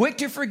 quick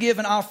to forgive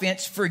an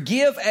offense,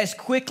 forgive as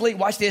quickly,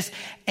 watch this,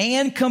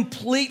 and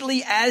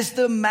completely as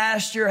the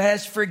Master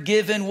has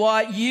forgiven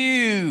what?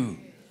 You.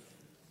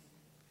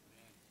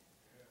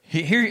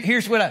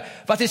 Here's what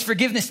about this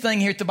forgiveness thing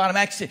here at the bottom.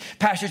 Actually,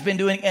 Pastor's been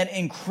doing an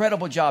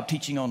incredible job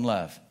teaching on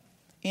love.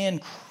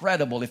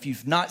 Incredible. If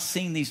you've not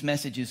seen these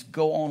messages,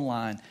 go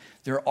online.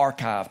 They're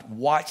archived.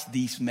 Watch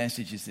these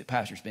messages that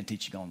Pastor's been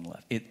teaching on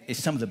love.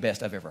 It's some of the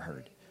best I've ever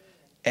heard.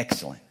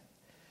 Excellent.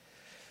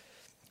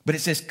 But it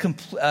says,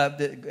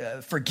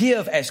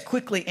 forgive as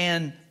quickly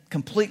and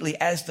completely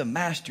as the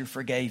Master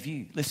forgave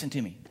you. Listen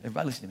to me.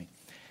 Everybody listen to me.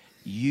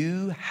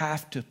 You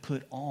have to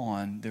put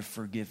on the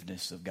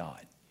forgiveness of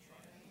God.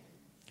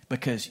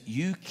 Because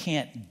you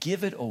can't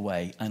give it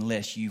away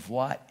unless you've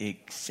what?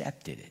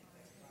 Accepted it.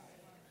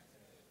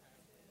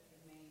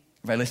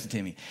 Right, listen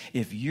to me.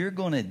 If you're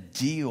going to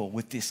deal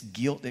with this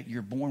guilt that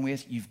you're born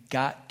with, you've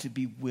got to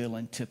be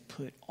willing to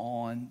put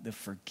on the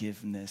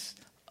forgiveness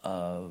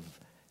of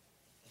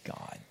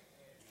God.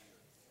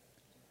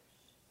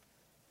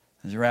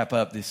 As we wrap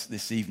up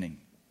this evening,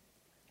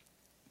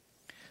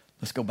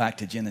 let's go back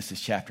to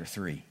Genesis chapter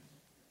 3.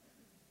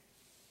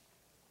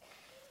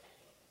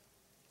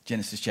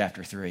 Genesis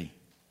chapter 3.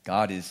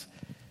 God is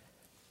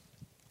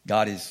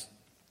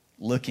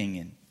looking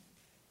and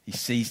he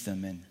sees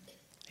them and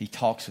he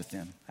talks with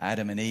them,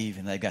 Adam and Eve,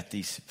 and they've got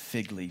these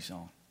fig leaves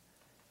on.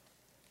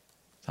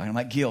 Talking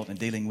about guilt and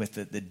dealing with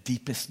the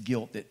deepest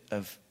guilt that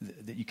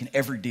you can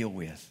ever deal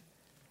with.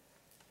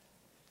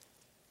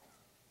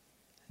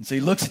 And so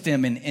he looks at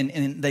them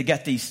and they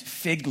got these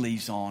fig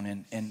leaves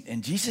on.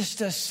 And Jesus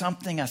does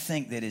something, I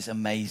think, that is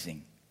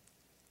amazing.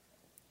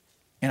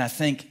 And I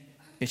think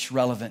it's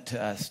relevant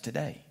to us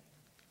today.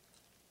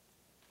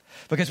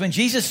 Because when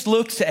Jesus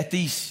looks at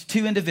these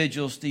two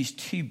individuals, these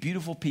two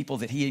beautiful people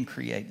that he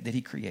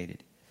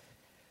created,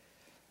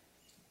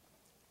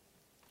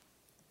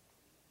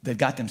 they've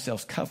got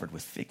themselves covered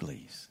with fig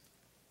leaves.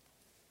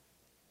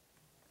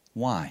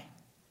 Why?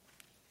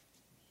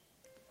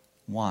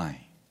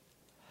 Why?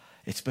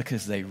 It's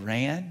because they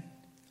ran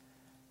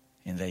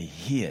and they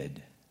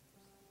hid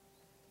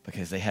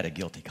because they had a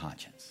guilty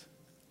conscience.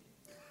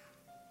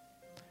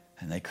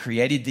 And they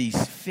created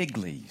these fig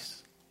leaves.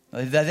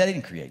 They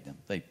didn't create them.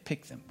 They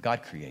picked them.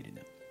 God created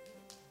them.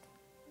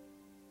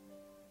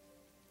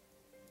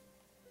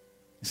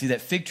 You see,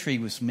 that fig tree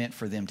was meant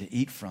for them to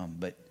eat from,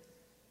 but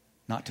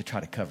not to try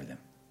to cover them.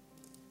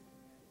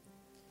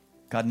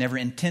 God never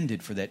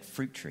intended for that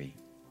fruit tree,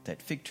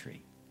 that fig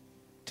tree,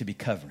 to be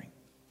covering.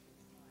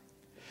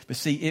 But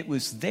see, it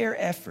was their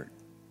effort.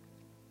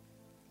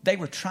 They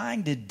were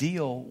trying to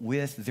deal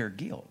with their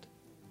guilt.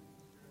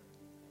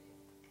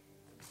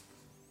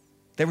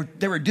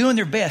 They were doing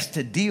their best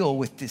to deal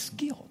with this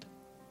guilt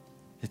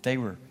that they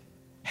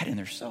had in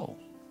their soul.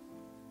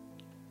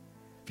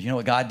 But you know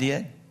what God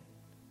did?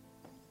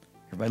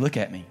 Everybody look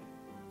at me.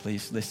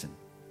 Please listen.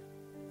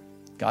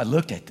 God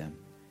looked at them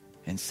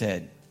and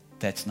said,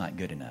 that's not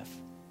good enough.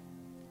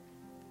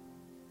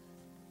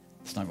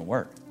 It's not going to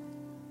work.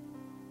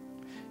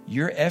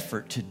 Your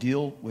effort to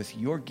deal with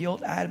your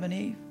guilt, Adam and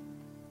Eve,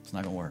 it's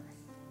not going to work.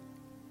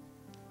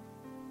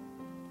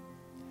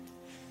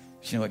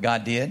 But you know what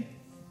God did?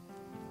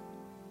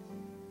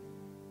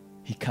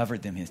 He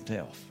covered them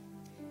himself.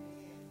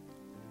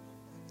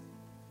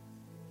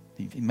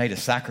 He made a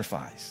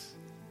sacrifice.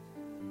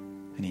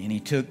 And he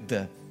took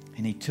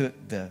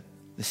the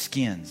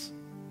skins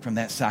from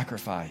that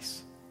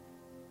sacrifice.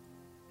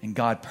 And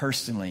God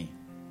personally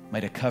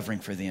made a covering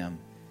for them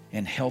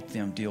and helped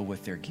them deal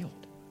with their guilt.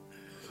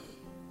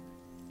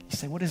 You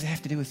say, what does it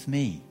have to do with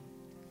me?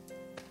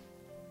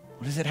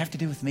 What does it have to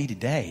do with me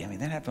today? I mean,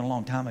 that happened a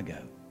long time ago.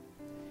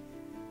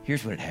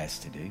 Here's what it has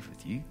to do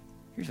with you.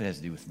 Here's what it has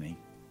to do with me.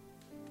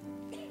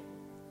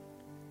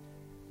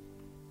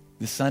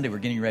 This Sunday, we're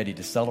getting ready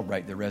to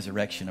celebrate the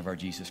resurrection of our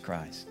Jesus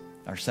Christ,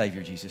 our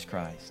Savior, Jesus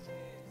Christ.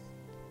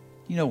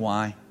 You know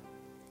why?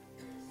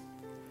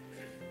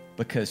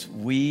 Because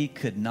we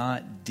could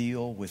not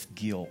deal with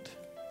guilt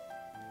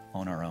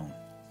on our own.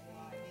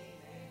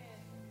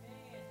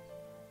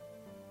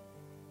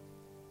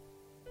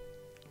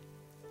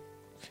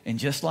 And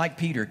just like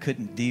Peter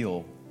couldn't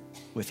deal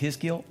with his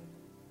guilt,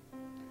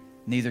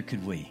 neither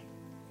could we.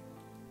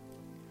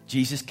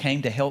 Jesus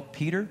came to help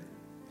Peter,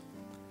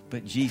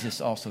 but Jesus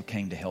also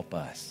came to help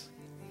us.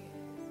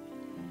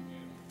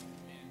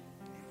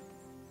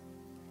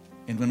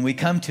 And when we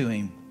come to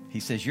him,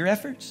 he says, your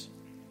efforts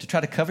to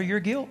try to cover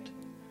your guilt,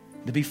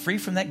 to be free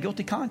from that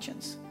guilty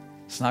conscience,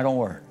 it's not going to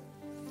work.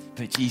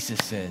 But Jesus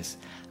says,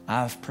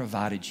 I've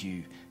provided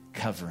you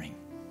covering.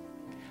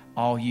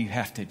 All you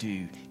have to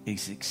do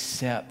is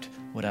accept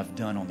what I've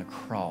done on the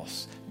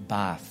cross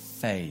by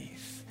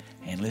faith.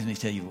 And let me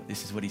tell you,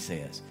 this is what he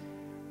says.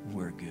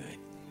 We're good.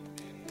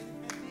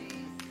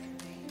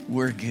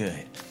 We're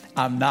good.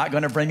 I'm not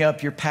going to bring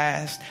up your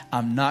past.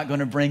 I'm not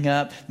going to bring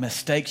up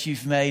mistakes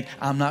you've made.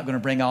 I'm not going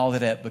to bring all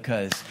that up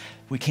because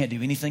we can't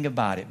do anything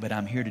about it. But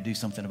I'm here to do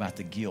something about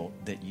the guilt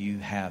that you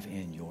have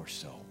in your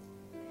soul.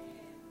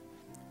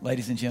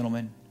 Ladies and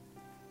gentlemen,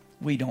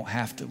 we don't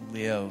have to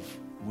live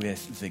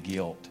with the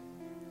guilt.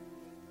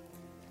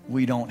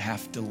 We don't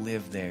have to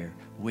live there.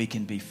 We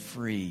can be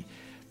free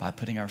by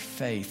putting our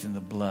faith in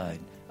the blood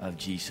of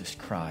Jesus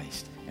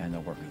Christ and the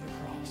work of the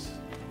cross.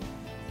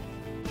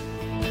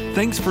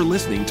 Thanks for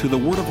listening to the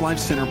Word of Life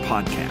Center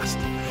podcast.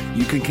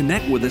 You can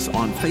connect with us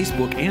on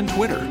Facebook and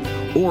Twitter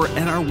or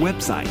at our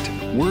website,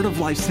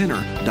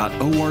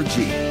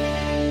 wordoflifecenter.org.